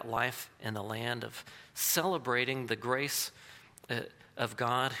enjoy that life in the land of celebrating the grace of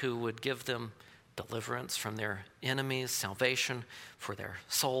God who would give them deliverance from their enemies, salvation for their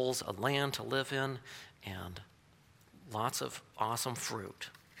souls, a land to live in, and lots of awesome fruit.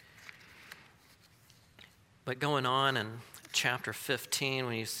 But going on in chapter 15,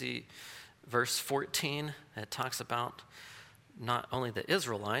 when you see verse 14, it talks about not only the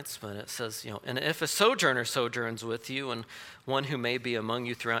Israelites, but it says, and if a sojourner sojourns with you, and one who may be among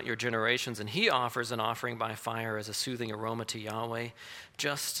you throughout your generations, and he offers an offering by fire as a soothing aroma to Yahweh,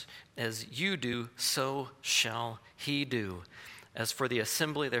 just as you do, so shall he do. As for the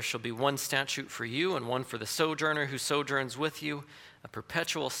assembly, there shall be one statute for you, and one for the sojourner who sojourns with you, a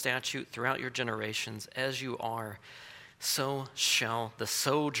perpetual statute throughout your generations. As you are, so shall the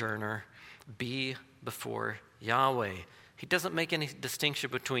sojourner be before Yahweh. He doesn't make any distinction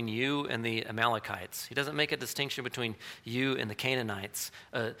between you and the Amalekites. He doesn't make a distinction between you and the Canaanites.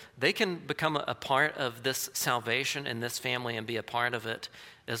 They can become a part of this salvation in this family and be a part of it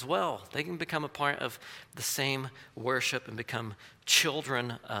as well. They can become a part of the same worship and become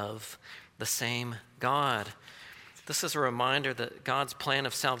children of the same God. This is a reminder that God's plan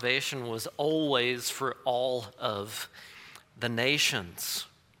of salvation was always for all of the nations.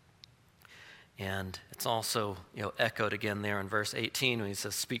 And it's also, echoed again there in verse 18 when he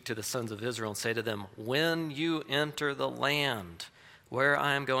says, "Speak to the sons of Israel and say to them, when you enter the land where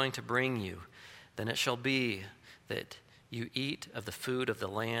I am going to bring you, then it shall be that you eat of the food of the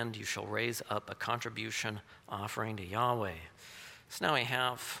land. You shall raise up a contribution offering to Yahweh." So now we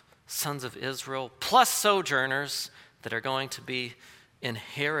have sons of Israel plus sojourners that are going to be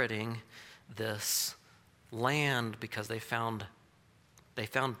inheriting this land because they found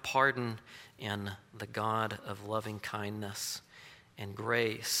pardon in the God of loving kindness and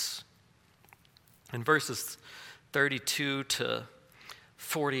grace. In verses 32 to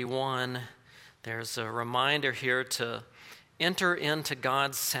 41, There's a reminder here to enter into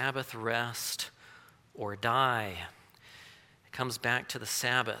God's Sabbath rest or die. It comes back to the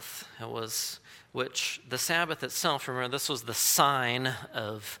Sabbath. Which the Sabbath itself, remember, this was the sign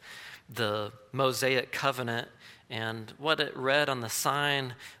of the Mosaic covenant, and what it read on the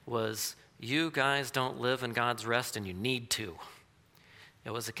sign was, you guys don't live in God's rest and you need to.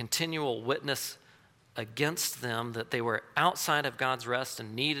 It was a continual witness against them that they were outside of God's rest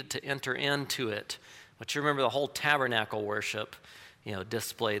and needed to enter into it. But you remember the whole tabernacle worship,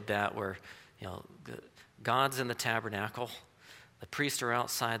 displayed that, where, God's in the tabernacle, the priests are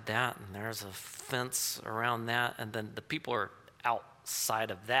outside that, and there's a fence around that, and then the people are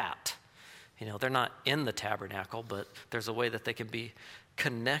outside of that. They're not in the tabernacle, but there's a way that they can be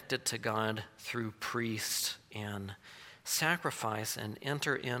connected to God through priest and sacrifice and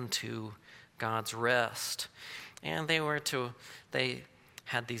enter into God's rest. And they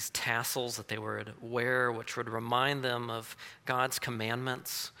had these tassels that they would wear, which would remind them of God's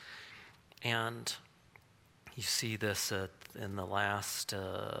commandments. And you see this in the last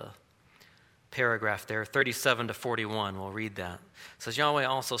paragraph there, 37 to 41. We'll read that. It says, Yahweh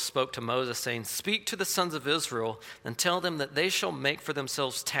also spoke to Moses, saying, speak to the sons of Israel and tell them that they shall make for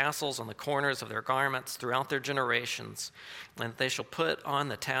themselves tassels on the corners of their garments throughout their generations, and that they shall put on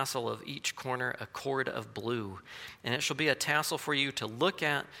the tassel of each corner a cord of blue. And it shall be a tassel for you to look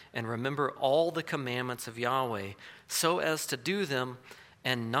at and remember all the commandments of Yahweh, so as to do them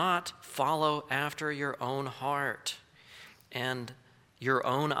and not follow after your own heart and your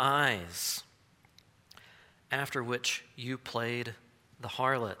own eyes, after which you played the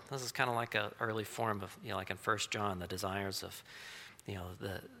harlot. This is kind of like an early form of, like in 1 John, the desires of,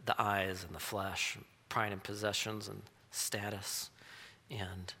 the eyes and the flesh, pride and possessions and status,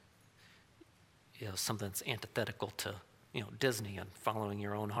 and, something that's antithetical to, Disney and following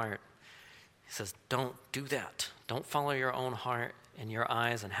your own heart. He says, don't do that. Don't follow your own heart and your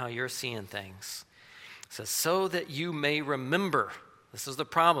eyes and how you're seeing things. He says, so that you may remember. This is the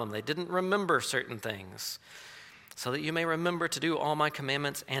problem. They didn't remember certain things. So that you may remember to do all my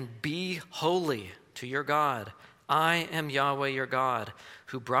commandments and be holy to your God. I am Yahweh your God,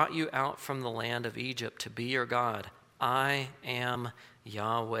 who brought you out from the land of Egypt to be your God. I am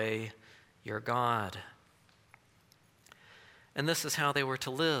Yahweh your God. And this is how they were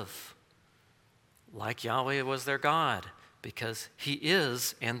to live. Like Yahweh was their God, because he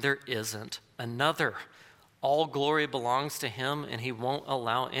is and there isn't another. All glory belongs to him, and he won't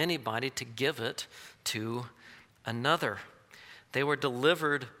allow anybody to give it to another. They were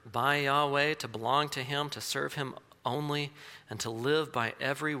delivered by Yahweh to belong to him, to serve him only, and to live by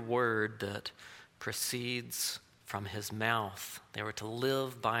every word that proceeds from his mouth. They were to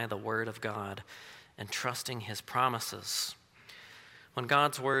live by the word of God and trusting his promises. When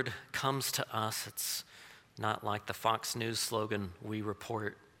God's word comes to us, it's not like the Fox News slogan, we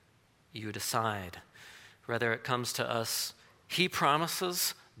report, you decide. Rather, it comes to us, he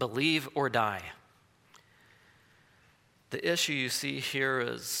promises, believe or die. The issue you see here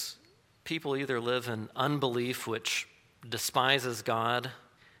is people either live in unbelief, which despises God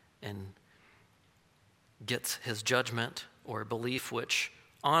and gets his judgment, or belief which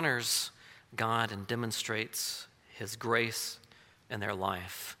honors God and demonstrates his grace in their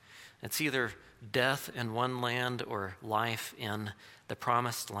life. It's either death in one land or life in the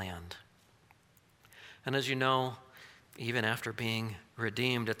promised land. And as you know, even after being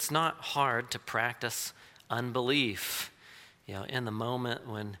redeemed, it's not hard to practice unbelief. In the moment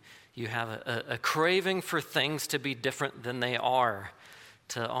when you have a craving for things to be different than they are,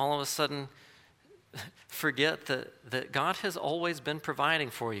 to all of a sudden forget that God has always been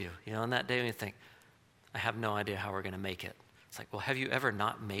providing for you. On that day when you think, I have no idea how we're going to make it. It's like, well, have you ever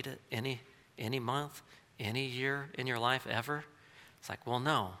not made it any month, any year in your life ever? It's like, well,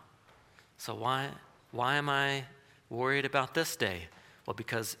 no. So why am I worried about this day? Well,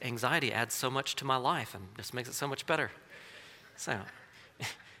 because anxiety adds so much to my life and just makes it so much better. So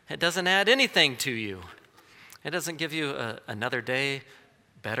it doesn't add anything to you. It doesn't give you another day,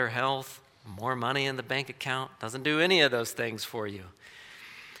 better health, more money in the bank account. Doesn't do any of those things for you.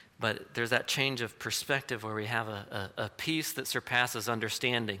 But there's that change of perspective where we have a peace that surpasses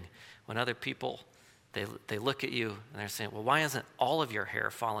understanding. When other people, they look at you and they're saying, well, why isn't all of your hair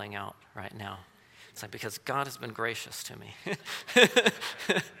falling out right now? It's like, because God has been gracious to me.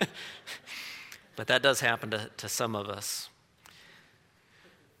 But that does happen to some of us.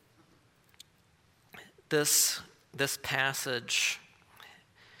 This passage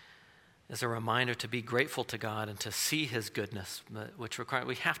is a reminder to be grateful to God and to see his goodness, which requires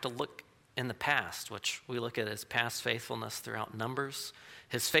we have to look in the past, which we look at as past faithfulness throughout Numbers.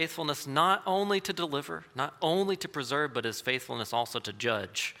 His faithfulness not only to deliver, not only to preserve, but his faithfulness also to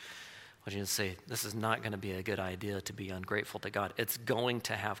judge. Which you say, this is not going to be a good idea to be ungrateful to God. It's going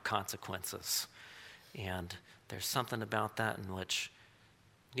to have consequences. And there's something about that in which,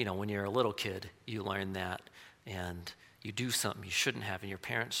 when you're a little kid, you learn that, and you do something you shouldn't have, and your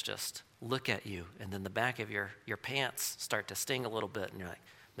parents just look at you, and then the back of your pants start to sting a little bit, and you're like,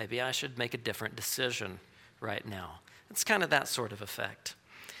 maybe I should make a different decision right now. It's kind of that sort of effect.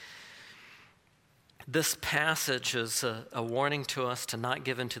 This passage is a warning to us to not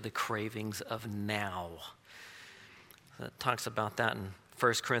give in to the cravings of now. It talks about that in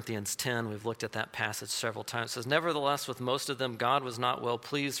 1 Corinthians 10. We've looked at that passage several times. It says, nevertheless, with most of them, God was not well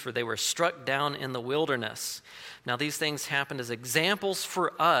pleased, for they were struck down in the wilderness. Now, these things happened as examples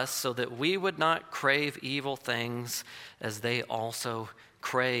for us, so that we would not crave evil things as they also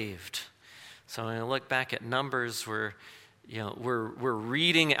craved. So when we look back at Numbers, we're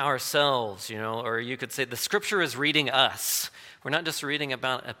reading ourselves, or you could say the Scripture is reading us. We're not just reading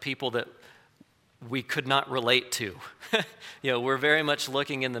about a people that we could not relate to. We're very much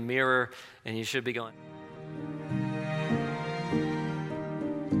looking in the mirror, and you should be going,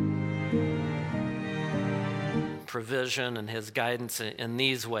 provision and his guidance in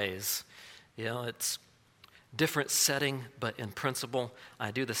these ways. It's different setting, but in principle,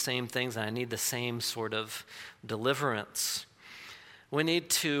 I do the same things, and I need the same sort of deliverance. We need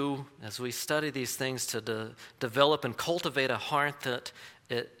to, as we study these things, to develop and cultivate a heart that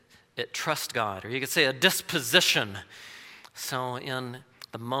it trusts God, or you could say a disposition. So in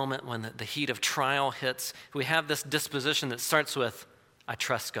the moment when the heat of trial hits, we have this disposition that starts with, I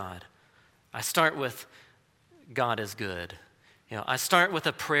trust God. I start with, God is good. I start with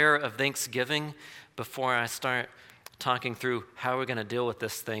a prayer of thanksgiving before I start talking through how we're going to deal with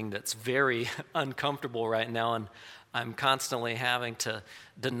this thing that's very uncomfortable right now, and I'm constantly having to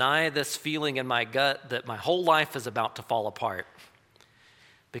deny this feeling in my gut that my whole life is about to fall apart.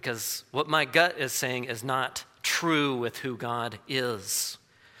 Because what my gut is saying is not true with who God is.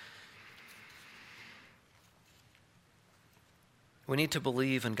 We need to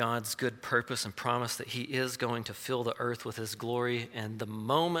believe in God's good purpose and promise that he is going to fill the earth with his glory, and the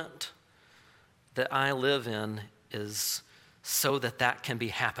moment that I live in is so that can be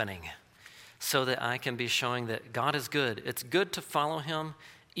happening, so that I can be showing that God is good. It's good to follow him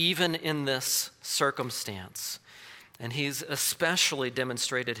even in this circumstance. And he's especially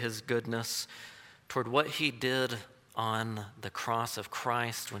demonstrated his goodness toward what he did on the cross of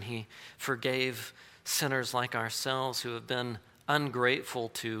Christ when he forgave sinners like ourselves who have been ungrateful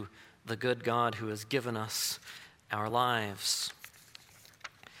to the good God who has given us our lives.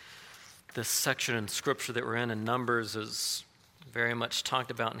 This section in Scripture that we're in Numbers is very much talked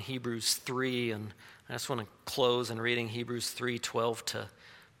about in Hebrews 3, and I just want to close in reading Hebrews 3:12 to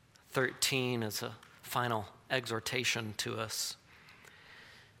 13 as a final exhortation to us.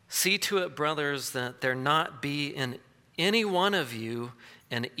 See to it, brothers, that there not be in any one of you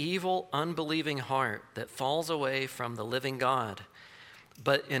an evil, unbelieving heart that falls away from the living God,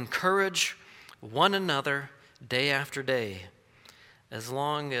 but encourage one another day after day, as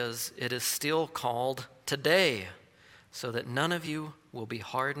long as it is still called today, so that none of you will be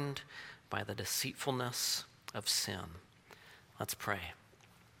hardened by the deceitfulness of sin. Let's pray.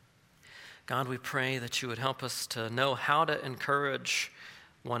 God, we pray that you would help us to know how to encourage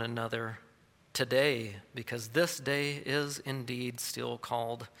one another today, because this day is indeed still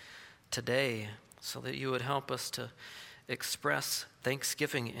called today, so that you would help us to express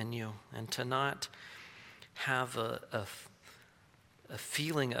thanksgiving in you and to not have a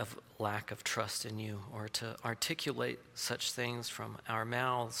feeling of lack of trust in you or to articulate such things from our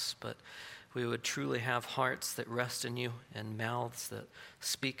mouths, but we would truly have hearts that rest in you and mouths that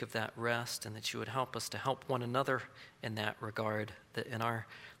speak of that rest, and that you would help us to help one another in that regard, that in our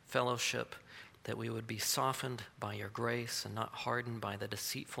fellowship that we would be softened by your grace and not hardened by the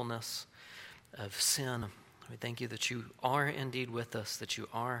deceitfulness of sin. We thank you that you are indeed with us, that you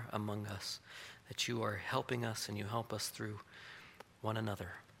are among us, that you are helping us and you help us through one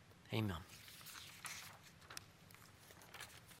another. Amen.